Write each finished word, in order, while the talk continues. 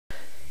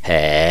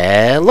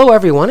Hello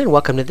everyone and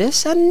welcome to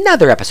this,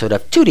 another episode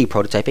of 2D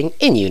Prototyping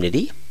in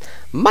Unity.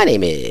 My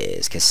name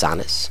is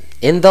Kasanis.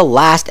 In the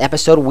last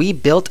episode we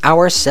built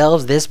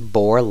ourselves this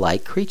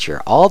boar-like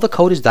creature. All the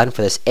code is done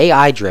for this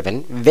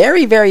AI-driven,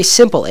 very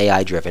simple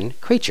AI-driven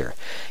creature.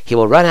 He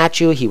will run at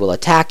you, he will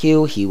attack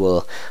you, he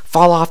will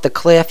fall off the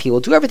cliff, he will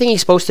do everything he's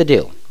supposed to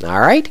do.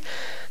 Alright?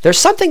 There's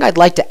something I'd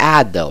like to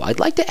add though. I'd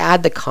like to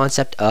add the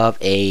concept of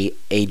a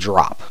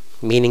drop.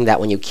 Meaning that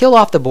when you kill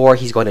off the boar,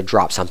 he's going to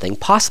drop something,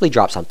 possibly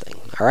drop something,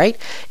 all right?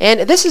 And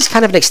this is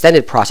kind of an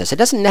extended process. It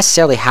doesn't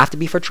necessarily have to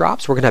be for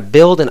drops. We're going to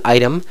build an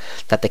item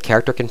that the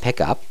character can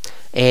pick up,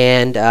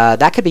 and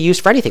that could be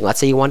used for anything. Let's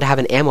say you want to have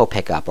an ammo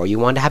pickup, or you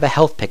want to have a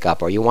health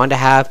pickup, or you want to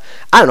have,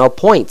 I don't know,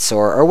 points,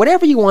 or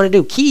whatever you want to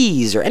do,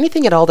 keys, or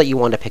anything at all that you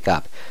want to pick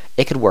up.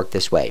 It could work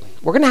this way.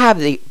 We're going to have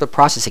the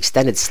process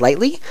extended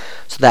slightly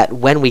so that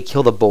when we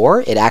kill the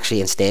boar, it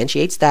actually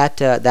instantiates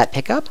that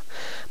pickup.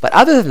 But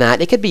other than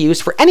that, it could be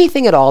used for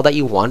anything at all that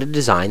you want to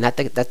design that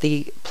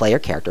the player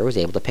character was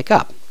able to pick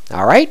up.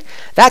 All right?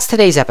 That's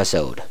today's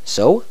episode.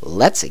 So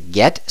let's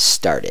get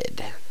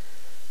started.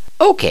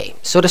 Okay,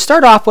 so to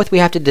start off with, we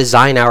have to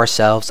design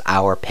ourselves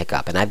our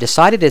pickup. And I've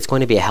decided it's going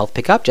to be a health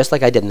pickup, just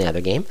like I did in the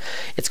other game.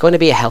 It's going to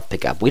be a health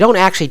pickup. We don't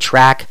actually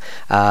track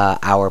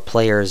our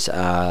players'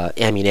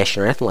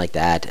 ammunition or anything like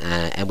that.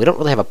 And we don't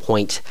really have a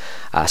point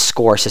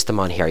score system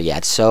on here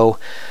yet. So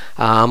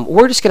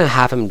we're just going to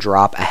have him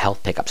drop a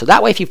health pickup. So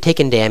that way, if you've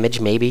taken damage,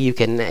 maybe you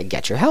can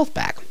get your health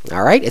back.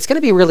 All right? It's going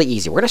to be really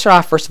easy. We're going to start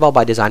off, first of all,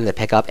 by designing the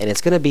pickup. And it's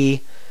going to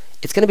be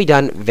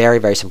done very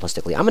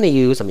simplistically. I'm going to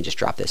use, let me just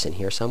drop this in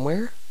here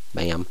somewhere.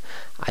 Bam.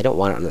 I don't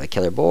want it under the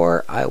killer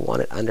boar. I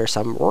want it under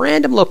some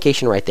random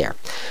location right there.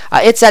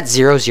 It's at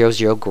 0, 0,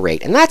 0.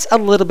 Great. And that's a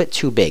little bit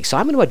too big. So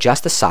I'm going to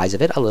adjust the size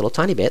of it a little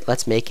tiny bit.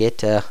 Let's make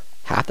it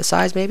half the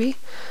size maybe.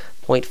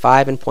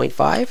 0.5 and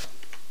 0.5.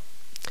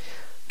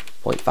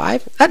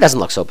 0.5. That doesn't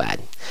look so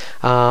bad.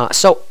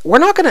 So we're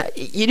not going to,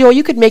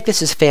 you could make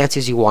this as fancy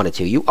as you wanted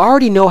to. You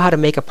already know how to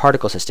make a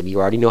particle system.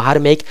 You already know how to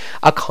make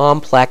a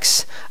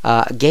complex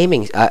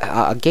game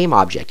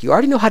object. You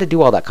already know how to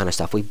do all that kind of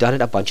stuff. We've done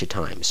it a bunch of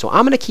times. So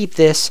I'm going to keep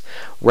this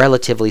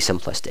relatively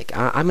simplistic.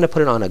 I'm going to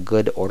put it on a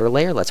good order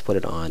layer. Let's put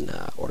it on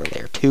order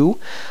layer 2.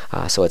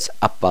 So it's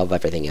above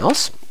everything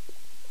else.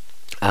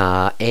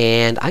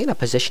 And I'm going to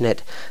position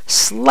it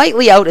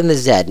slightly out in the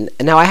Z.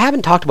 Now I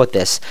haven't talked about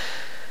this.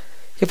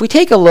 If we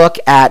take a look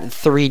at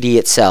 3D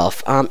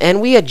itself,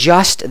 and we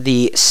adjust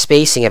the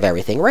spacing of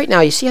everything, right now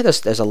you see how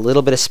there's a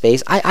little bit of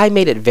space. I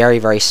made it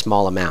very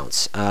small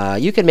amounts.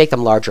 You can make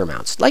them larger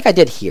amounts, like I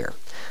did here,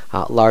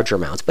 larger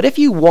amounts. But if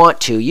you want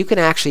to, you can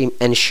actually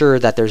ensure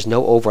that there's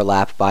no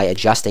overlap by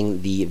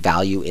adjusting the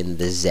value in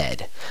the Z.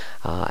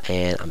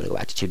 And I'm going to go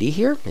back to 2D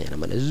here, and I'm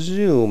going to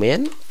zoom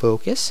in,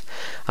 focus.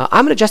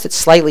 I'm going to adjust it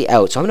slightly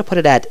out, so I'm going to put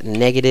it at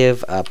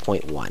negative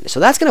 0.1. So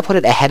that's going to put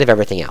it ahead of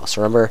everything else.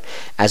 Remember,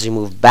 as we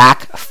move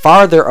back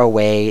farther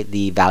away,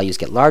 the values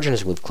get larger, and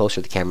as we move closer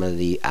to the camera,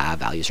 the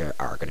values are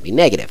going to be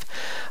negative.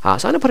 So I'm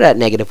going to put it at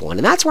negative 1,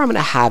 and that's where I'm going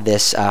to have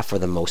this for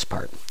the most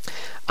part.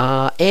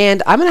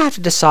 And I'm going to have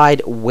to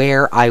decide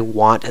where I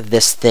want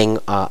this thing,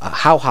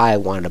 how high I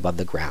want it above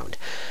the ground.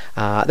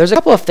 There's a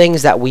couple of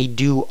things that we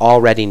do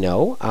already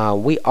know.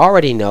 We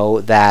already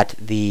know that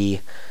the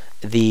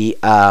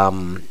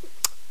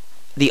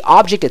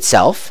object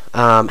itself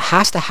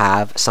has to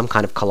have some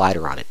kind of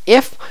collider on it.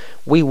 If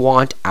we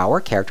want our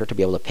character to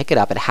be able to pick it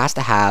up, it has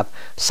to have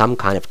some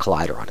kind of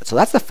collider on it. So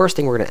that's the first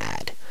thing we're going to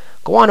add.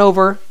 Go on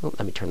over,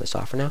 let me turn this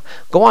off for now.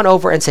 Go on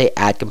over and say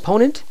add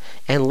component,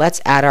 and let's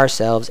add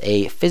ourselves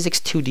a physics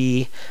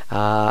 2D,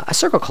 a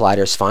circle collider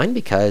is fine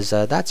because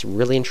that's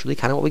really and truly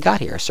kind of what we got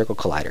here, a circle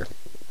collider.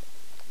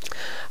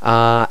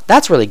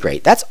 That's really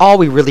great. That's all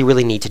we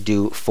really need to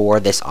do for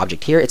this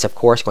object here. It's of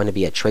course going to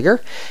be a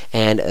trigger,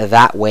 and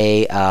that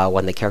way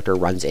when the character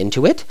runs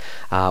into it,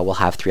 we'll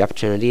have 3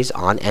 opportunities: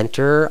 on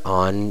enter,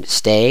 on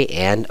stay,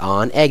 and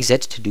on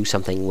exit to do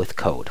something with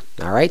code.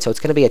 Alright, so it's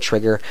going to be a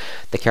trigger.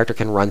 The character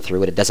can run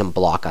through it. It doesn't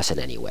block us in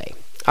any way.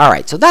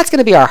 Alright, so that's going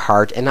to be our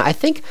heart, and I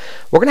think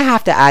we're going to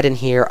have to add in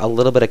here a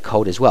little bit of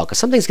code as well, because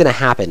something's going to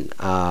happen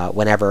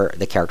whenever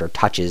the character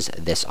touches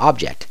this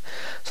object.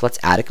 So let's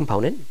add a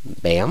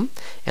component, bam,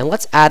 and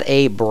let's add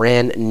a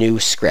brand new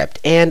script.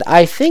 And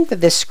I think that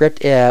this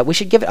script, we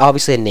should give it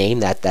obviously a name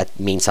that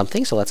means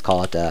something, so let's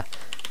call it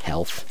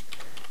health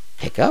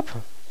pickup.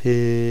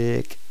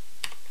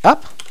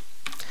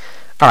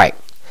 Alright.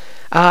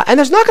 And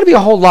there's not going to be a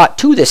whole lot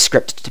to this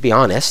script, to be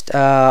honest.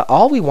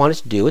 All we want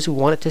it to do is we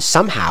want it to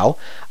somehow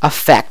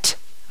affect,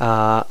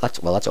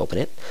 let's open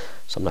it,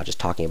 so I'm not just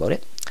talking about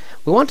it.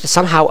 We want it to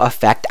somehow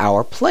affect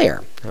our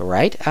player, all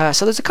right?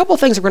 So there's a couple of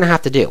things we're going to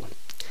have to do.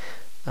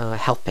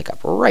 Health pickup,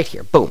 right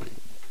here, boom.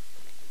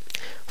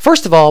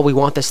 First of all, we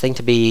want this thing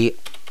to be,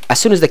 as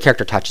soon as the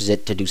character touches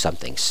it, to do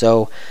something.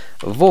 So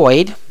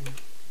void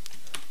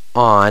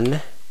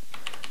on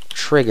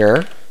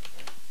trigger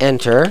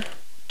enter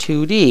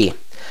 2D.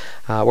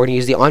 We're going to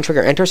use the on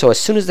trigger enter, so as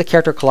soon as the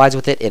character collides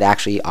with it, it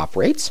actually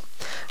operates.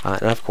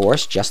 And of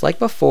course, just like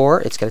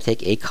before, it's going to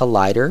take a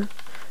collider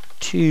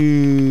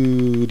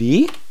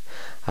 2D.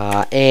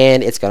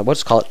 and we'll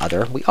just call it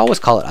other. We always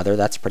call it other.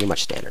 That's pretty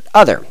much standard.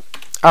 Other.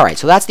 All right,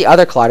 so that's the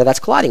other collider that's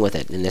colliding with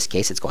it. In this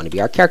case, it's going to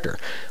be our character.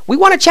 We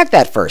want to check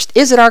that first.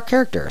 Is it our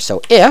character?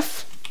 So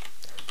if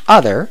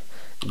other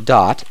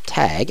dot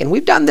tag, and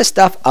we've done this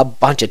stuff a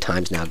bunch of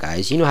times now,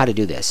 guys. You know how to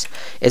do this.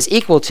 Is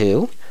equal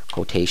to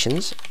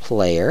quotations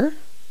player.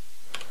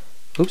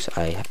 Oops,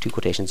 I have two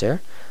quotations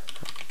there.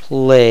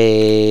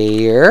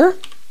 Player.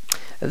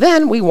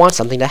 Then we want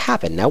something to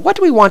happen. Now, what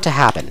do we want to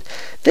happen?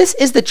 This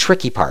is the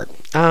tricky part.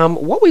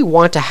 What we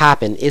want to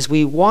happen is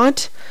we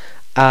want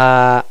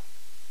our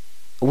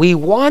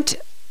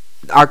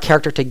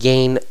character to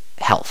gain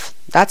health.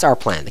 That's our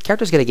plan. The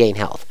character's going to gain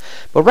health.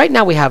 But right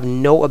now we have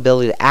no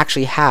ability to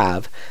actually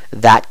have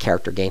that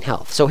character gain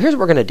health. So here's what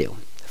we're going to do.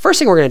 First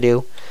thing we're going to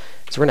do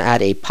is we're going to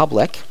add a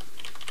public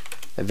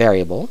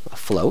variable, a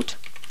float,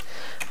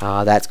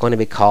 that's going to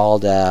be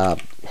called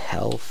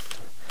health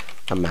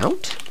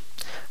amount.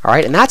 All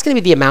right, and that's going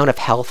to be the amount of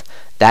health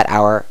that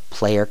our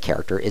player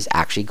character is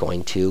actually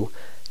going to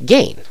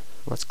gain.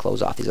 Let's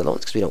close off these other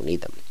ones because we don't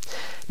need them.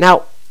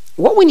 Now,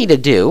 what we need to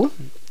do,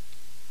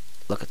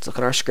 let's look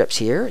at our scripts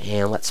here,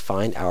 and let's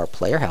find our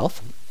player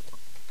health.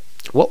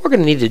 What we're going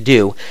to need to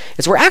do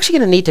is we're actually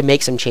going to need to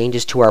make some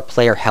changes to our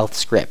player health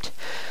script.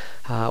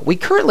 We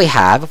currently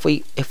have,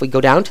 if we go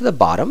down to the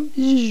bottom,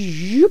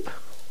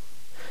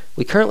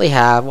 we currently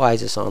have, why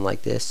is this on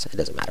like this? It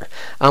doesn't matter.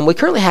 We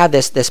currently have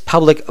this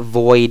public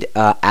void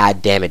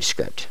add damage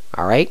script.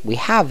 All right, we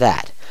have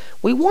that.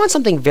 We want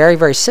something very,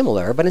 very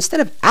similar, but instead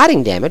of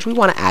adding damage, we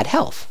want to add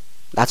health.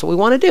 That's what we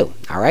want to do.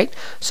 All right,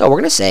 so we're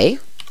going to say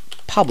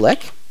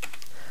public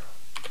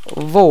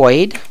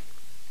void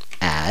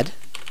add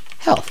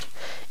health,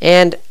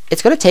 and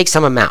it's going to take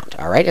some amount.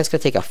 All right, it's going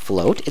to take a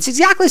float. It's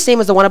exactly the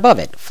same as the one above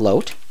it.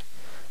 Float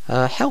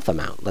health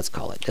amount. Let's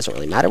call it. Doesn't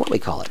really matter what we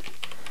call it.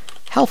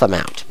 Health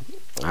amount.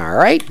 All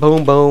right,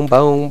 boom, boom,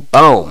 boom,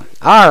 boom.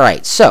 All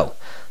right, so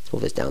let's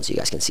move this down so you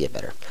guys can see it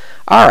better.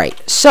 All right,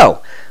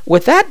 so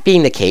with that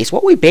being the case,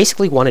 what we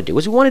basically want to do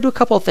is we want to do a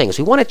couple of things.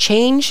 We want to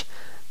change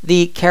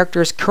the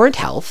character's current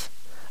health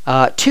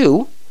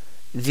to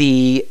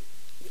the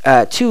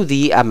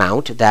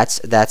amount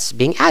that's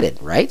being added,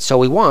 right? So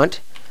we want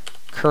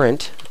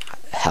current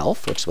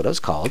health, which is what it was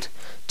called,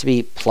 to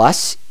be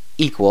plus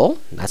equal.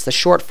 That's the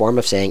short form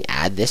of saying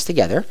add this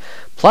together.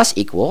 Plus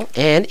equal,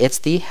 and it's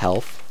the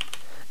health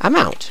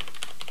amount.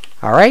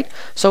 All right.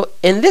 So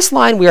in this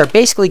line, we are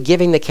basically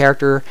giving the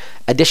character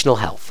additional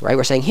health, right?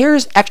 We're saying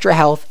here's extra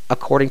health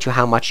according to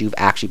how much you've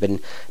actually been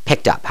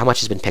picked up, how much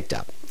has been picked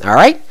up. All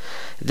right.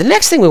 The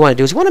next thing we want to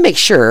do is we want to make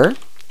sure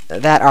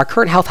that our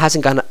current health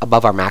hasn't gone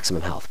above our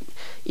maximum health.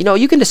 You know,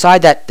 you can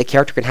decide that the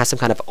character can have some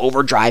kind of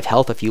overdrive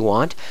health if you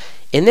want.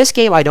 In this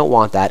game, I don't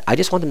want that. I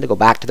just want them to go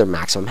back to their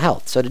maximum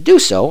health. So to do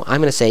so,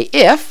 I'm going to say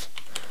if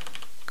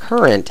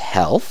current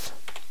health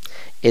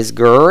is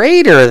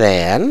greater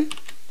than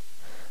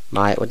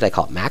my, what did I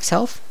call it, max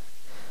health?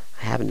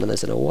 I haven't done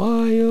this in a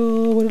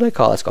while. What did I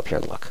call it? Let's go up here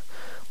and look.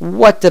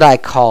 What did I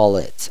call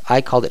it?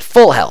 I called it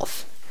full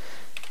health.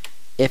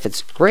 If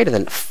it's greater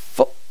than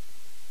full,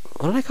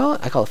 what did I call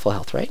it? I call it full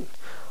health, right?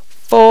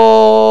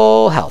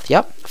 Full health,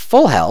 yep,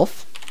 full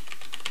health.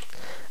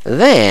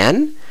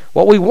 Then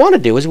what we want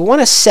to do is we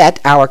want to set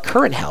our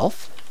current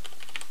health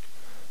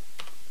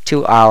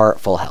to our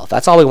full health.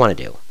 That's all we want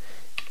to do.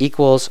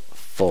 Equals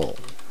full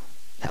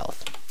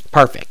health.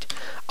 Perfect.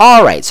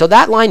 All right, so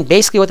that line,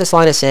 basically what this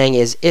line is saying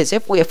is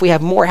if we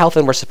have more health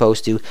than we're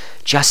supposed to,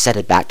 just set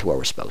it back to where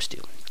we're supposed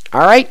to.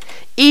 All right,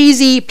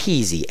 easy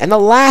peasy. And the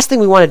last thing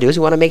we want to do is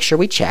we want to make sure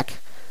we check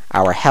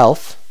our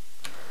health.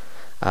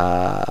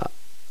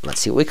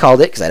 Let's see what we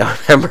called it because I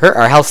don't remember.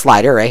 Our health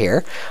slider right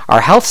here.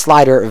 Our health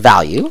slider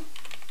value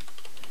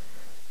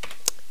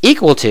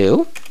equal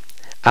to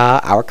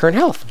our current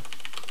health.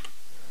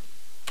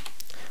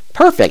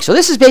 Perfect. So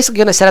this is basically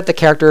going to set up the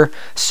character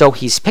so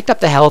he's picked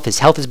up the health, his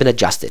health has been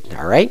adjusted.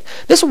 All right.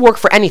 This will work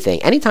for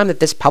anything. Anytime that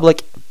this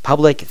public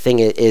thing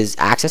is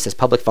accessed, this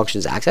public function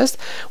is accessed,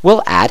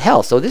 we'll add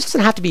health. So this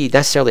doesn't have to be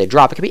necessarily a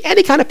drop. It can be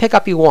any kind of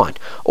pickup you want.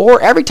 Or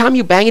every time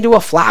you bang into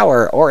a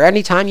flower, or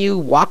anytime you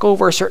walk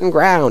over a certain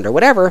ground, or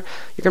whatever,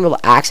 you're going to be able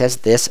to access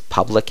this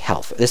public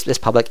health, this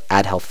public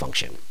add health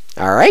function.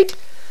 All right.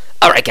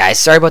 Alright guys,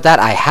 sorry about that.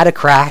 I had a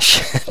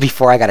crash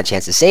before I got a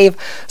chance to save.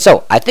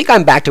 So, I think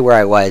I'm back to where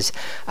I was.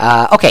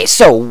 Okay,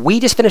 so we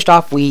just finished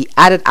off. We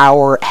added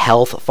our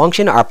health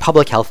function, our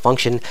public health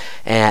function,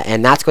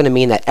 and that's going to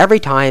mean that every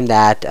time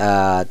that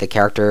the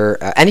character,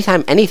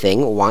 anytime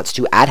anything wants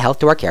to add health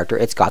to our character,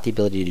 it's got the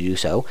ability to do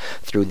so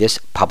through this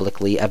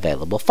publicly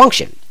available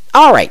function.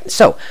 Alright,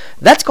 so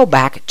let's go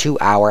back to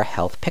our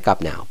health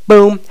pickup now.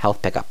 Boom,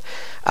 health pickup.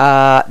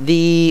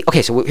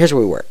 Okay, so here's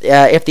where we were.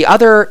 If the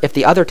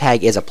other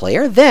tag is a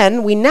player,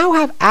 then we now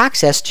have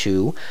access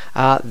to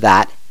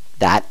that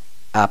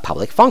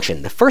public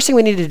function. The first thing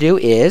we need to do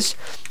is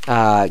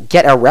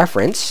get a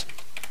reference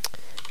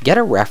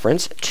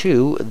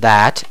to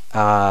that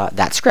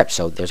that script.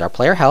 So there's our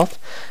player health,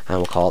 and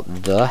we'll call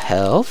it the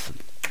health.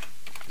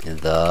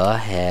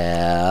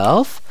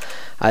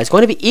 is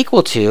going to be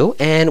equal to,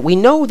 and we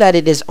know that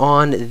it is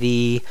on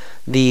the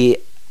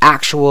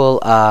actual,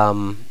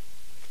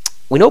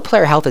 we know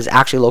player health is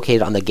actually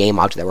located on the game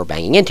object that we're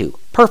banging into.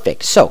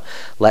 Perfect. So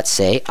let's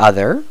say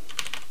other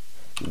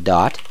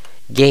dot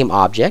game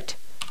object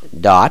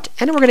dot,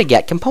 and then we're going to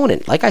get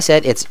component. Like I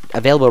said, it's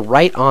available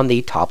right on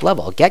the top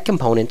level. Get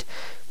component.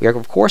 We are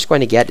of course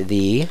going to get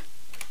the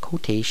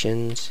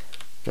quotations,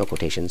 no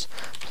quotations,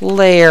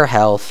 player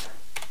health.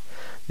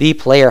 The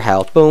player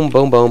health. Boom,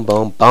 boom, boom,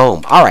 boom,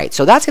 boom. All right,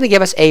 so that's going to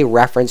give us a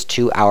reference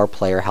to our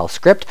player health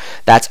script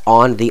that's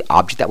on the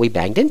object that we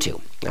banged into.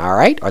 All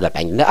right, or that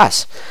banged into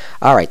us.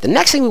 All right, the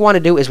next thing we want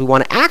to do is we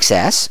want to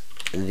access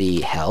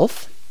the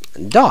health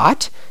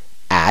dot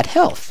add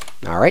health.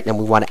 All right, and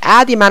we want to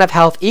add the amount of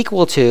health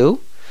equal to,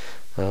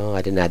 oh,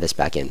 I didn't add this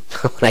back in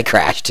when I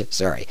crashed.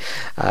 Sorry.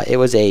 It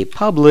was a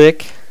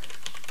public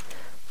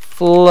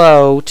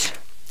float,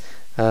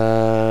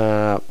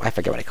 I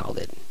forget what I called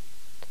it.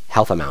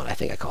 Health amount, I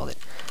think I called it.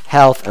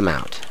 Health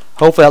amount.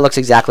 Hopefully that looks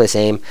exactly the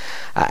same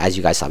as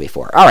you guys saw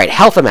before. All right,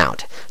 health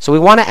amount. So we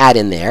want to add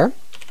in there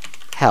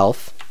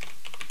health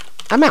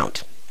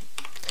amount.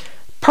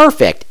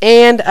 Perfect.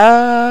 And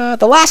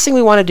the last thing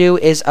we want to do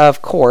is,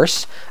 of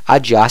course,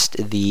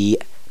 adjust the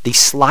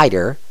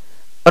slider.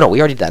 Oh, no, we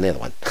already did the other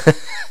one.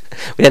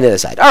 We did the other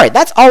side. All right,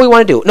 that's all we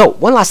want to do. No,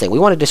 one last thing. We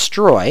want to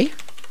destroy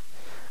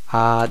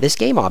this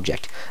game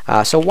object.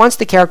 So once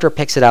the character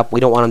picks it up,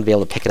 we don't want them to be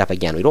able to pick it up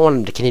again. We don't want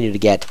them to continue to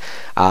get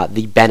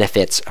the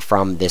benefits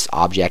from this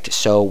object,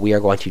 so we are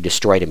going to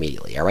destroy it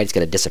immediately. All right, it's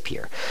going to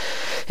disappear.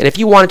 And if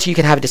you wanted to, you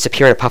can have it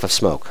disappear in a puff of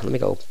smoke. Let me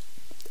go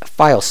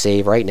file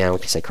save right now in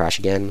case I crash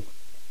again.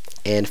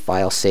 And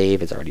file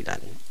save is already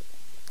done.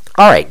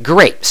 All right,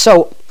 great.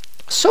 So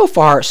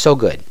far, so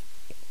good.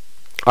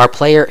 Our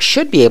player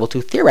should be able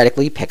to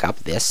theoretically pick up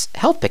this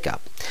health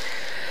pickup.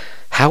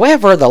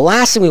 However, the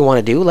last thing we want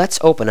to do, let's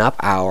open up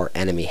our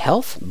enemy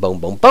health. Boom,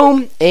 boom,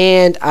 boom.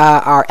 And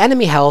our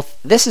enemy health,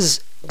 this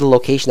is the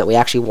location that we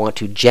actually want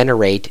to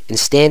generate,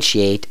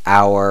 instantiate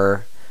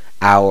our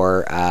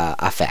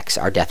effects,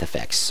 our death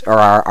effects, or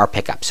our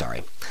pickup,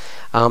 sorry.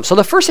 So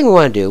the first thing we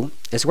want to do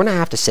is we're going to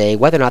have to say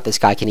whether or not this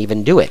guy can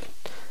even do it.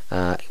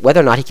 Whether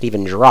or not he can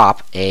even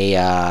drop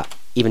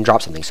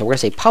something. So we're going to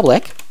say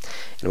public,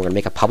 and we're going to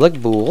make a public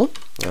bool,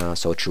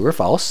 so true or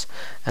false,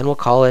 and we'll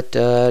call it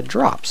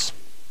drops.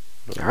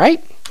 All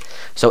right.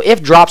 So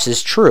if drops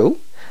is true,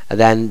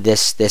 then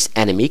this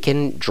enemy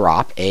can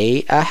drop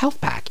a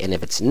health pack, and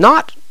if it's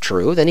not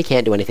true, then he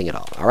can't do anything at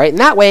all. All right. And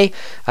that way,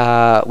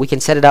 we can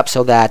set it up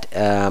so that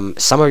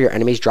some of your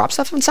enemies drop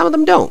stuff and some of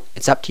them don't.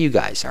 It's up to you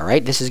guys. All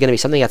right. This is going to be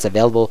something that's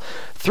available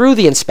through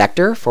the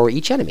inspector for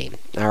each enemy.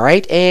 All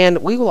right.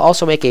 And we will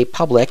also make a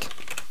public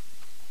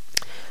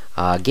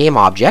game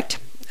object,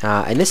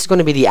 and this is going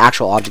to be the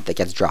actual object that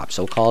gets dropped.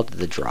 So we'll call it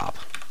the drop.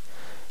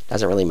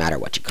 Doesn't really matter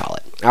what you call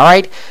it. All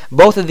right.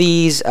 Both of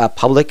these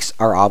publics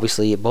are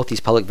obviously, both these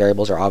public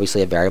variables are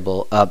obviously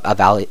available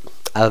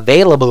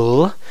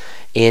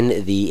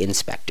in the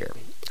inspector.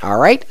 All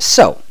right.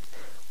 So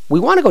we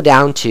want to go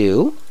down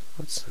to,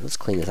 let's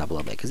clean this up a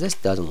little bit because this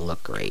doesn't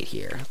look great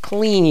here.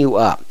 Clean you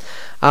up.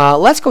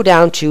 Let's go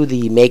down to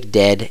the make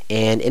dead,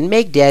 and in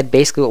make dead,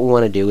 basically what we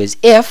want to do is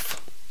if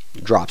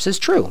drops is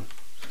true.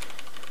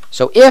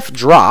 So if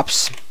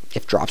drops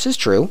is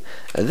true,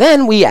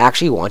 then we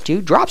actually want to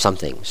drop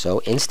something. So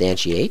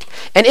instantiate.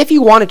 And if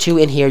you wanted to,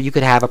 in here, you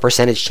could have a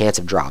percentage chance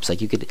of drops.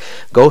 Like you could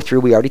go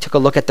through, we already took a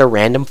look at the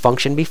random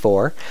function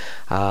before,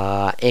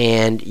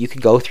 and you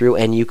could go through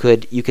and you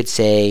could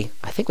say,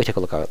 I think we took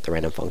a look at the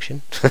random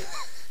function.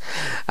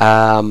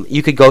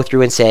 You could go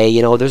through and say,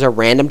 you know, there's a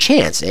random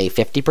chance, a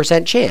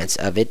 50% chance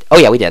of it. Oh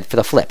yeah, we did for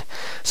the flip.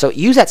 So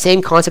use that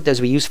same concept as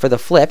we used for the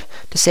flip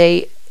to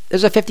say,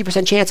 there's a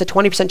 50% chance, a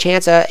 20%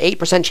 chance, a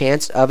 8%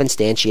 chance of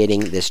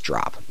instantiating this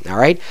drop. All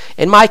right.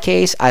 In my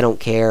case, I don't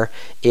care.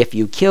 If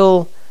you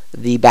kill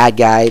the bad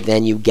guy,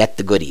 then you get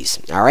the goodies.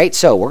 All right.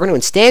 So we're going to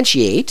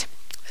instantiate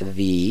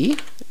the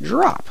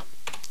drop.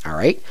 All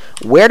right.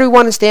 Where do we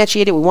want to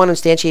instantiate it? We want to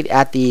instantiate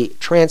at the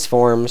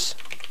transform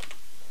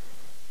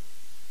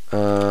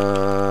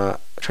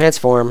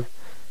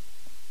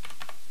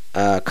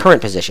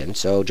current position.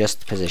 So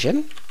just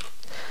position.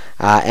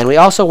 And we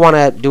also want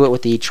to do it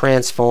with the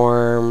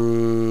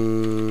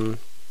transform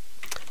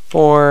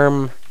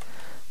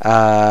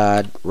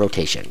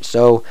rotation.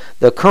 So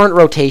the current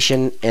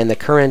rotation and the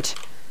current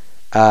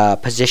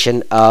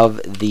position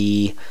of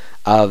the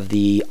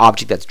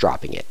object that's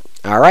dropping it.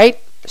 All right.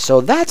 So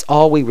that's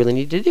all we really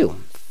need to do.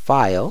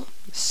 File,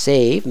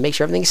 save, make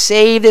sure everything's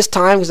saved this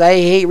time because I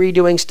hate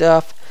redoing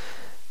stuff.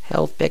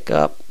 Health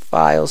pickup,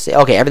 file, save.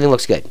 Okay, everything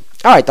looks good.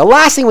 All right. The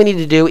last thing we need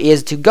to do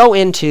is to go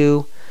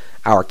into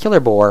our killer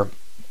boar,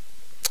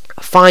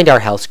 find our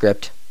health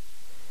script,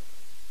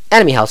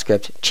 enemy health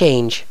script,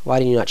 change. Why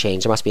did you not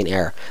change? There must be an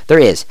error. There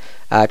is.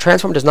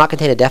 Transform does not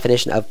contain a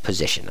definition of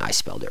position. I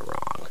spelled it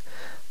wrong.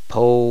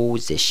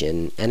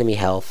 Position, enemy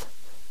health,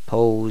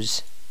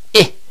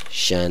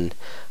 position,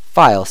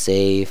 file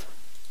save,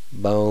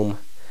 boom.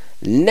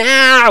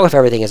 Now if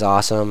everything is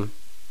awesome.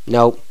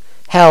 Nope.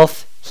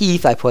 Health,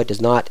 Heath I put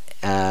does not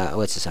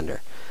what's this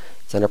under?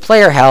 It's under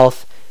player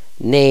health.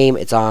 Name,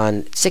 it's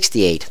on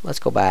 68. Let's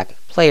go back.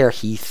 Player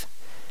Heath.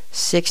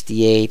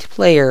 68.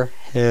 Player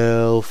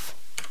health.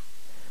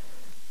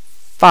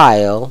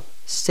 File.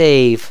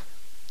 Save.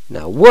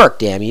 Now work,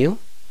 damn you.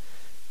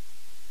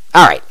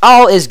 Alright,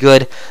 all is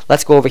good.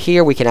 Let's go over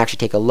here. We can actually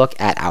take a look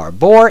at our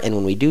boar, and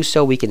when we do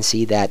so, we can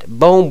see that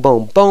boom,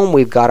 boom, boom,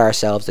 we've got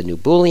ourselves a new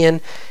Boolean.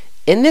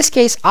 In this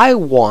case, I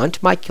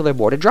want my killer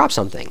boar to drop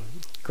something.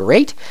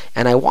 Great.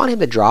 And I want him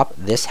to drop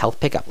this health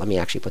pickup. Let me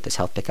actually put this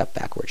health pickup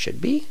back where it should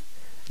be.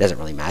 It doesn't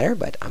really matter,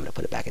 but I'm going to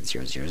put it back at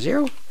 0, 0,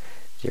 0.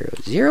 0,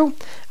 0.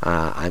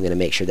 I'm going to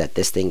make sure that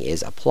this thing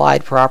is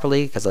applied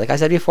properly, because like I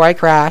said before, I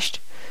crashed.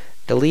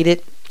 Delete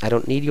it. I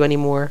don't need you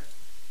anymore.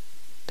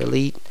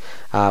 Delete.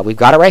 We've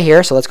got it right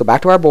here, so let's go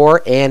back to our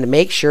boar and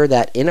make sure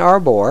that in our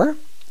boar,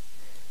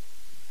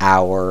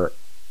 our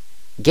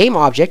game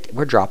object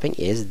we're dropping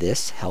is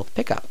this health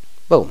pickup.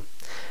 Boom.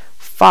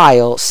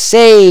 File,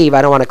 save.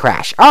 I don't want to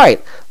crash. All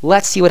right,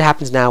 let's see what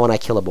happens now when I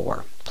kill a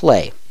boar.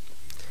 Play.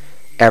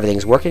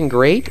 Everything's working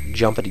great.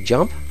 Jumpity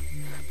jump.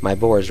 My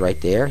boar is right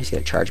there. He's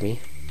going to charge me.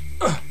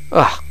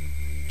 Ugh.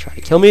 Try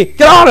to kill me.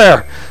 Get out of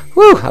there!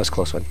 Whew, that was a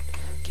close one.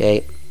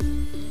 Okay,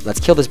 let's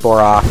kill this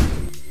boar off.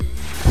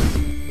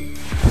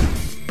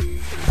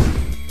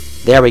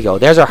 There we go.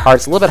 There's our heart.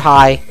 It's a little bit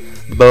high.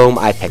 Boom,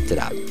 I picked it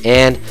up.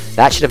 And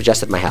that should have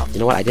adjusted my health. You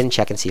know what? I didn't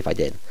check and see if I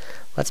did.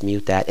 Let's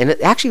mute that. And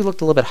it actually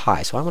looked a little bit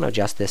high, so I want to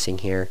adjust this in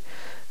here.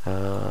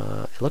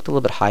 It looked a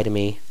little bit high to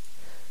me.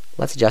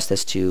 Let's adjust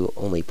this to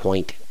only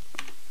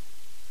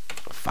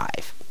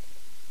 0.5.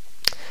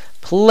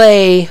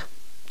 Play.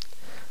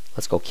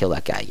 Let's go kill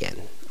that guy again.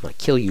 I'm going to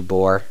kill you,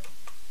 boar.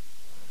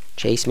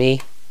 Chase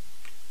me.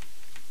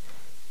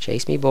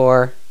 Chase me,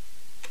 boar.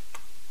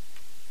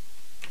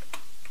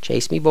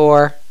 Chase me,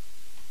 boar.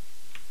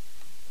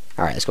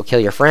 Alright, let's go kill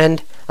your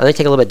friend. I'm going to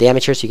take a little bit of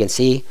damage here so you can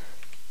see.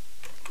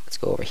 Let's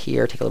go over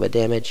here, take a little bit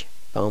of damage.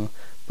 Boom,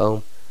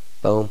 boom,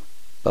 boom,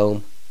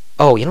 boom.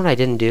 Oh, you know what I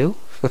didn't do?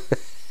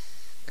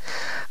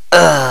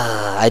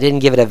 I didn't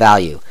give it a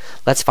value.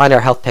 Let's find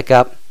our health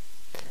pickup.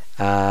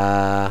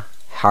 Our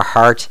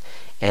heart.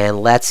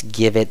 And let's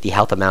give it the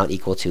health amount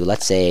equal to,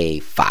 let's say,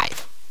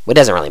 5. It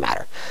doesn't really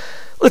matter.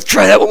 Let's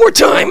try that one more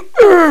time.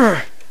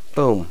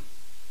 Boom.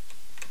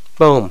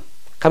 Boom.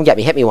 Come get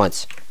me. Hit me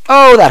once.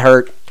 Oh, that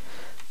hurt.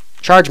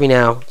 Charge me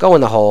now. Go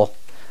in the hole.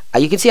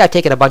 You can see I've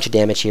taken a bunch of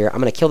damage here.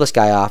 I'm going to kill this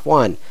guy off.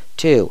 1,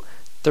 2,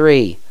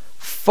 3,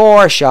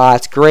 4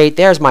 shots. Great.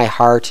 There's my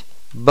heart.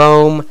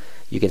 Boom.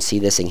 You can see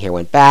this thing here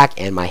went back,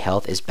 and my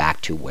health is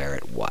back to where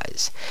it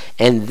was.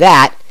 And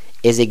that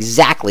is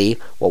exactly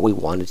what we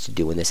wanted to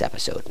do in this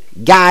episode.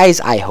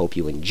 Guys, I hope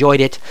you enjoyed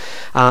it.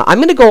 I'm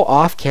going to go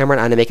off camera and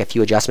I'm going to make a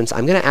few adjustments.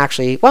 I'm going to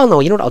actually, well, no,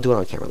 you know what? I'll do it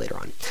on camera later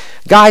on.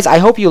 Guys, I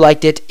hope you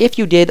liked it. If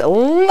you did,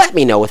 let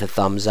me know with a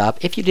thumbs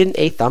up. If you didn't,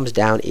 a thumbs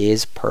down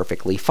is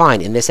perfectly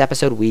fine. In this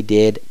episode, we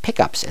did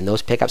pickups, and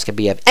those pickups can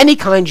be of any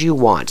kind you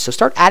want. So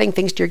start adding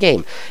things to your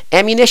game.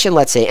 Ammunition,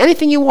 let's say,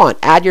 anything you want.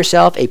 Add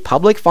yourself a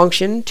public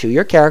function to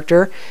your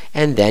character,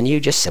 and then you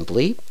just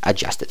simply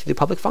adjust it through the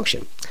public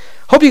function.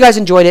 Hope you guys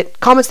enjoyed it.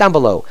 Comments down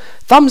below.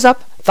 Thumbs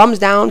up, thumbs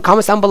down,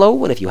 comments down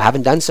below. And if you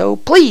haven't done so,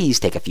 please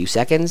take a few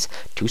seconds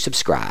to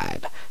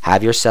subscribe.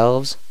 Have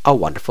yourselves a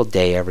wonderful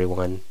day,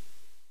 everyone.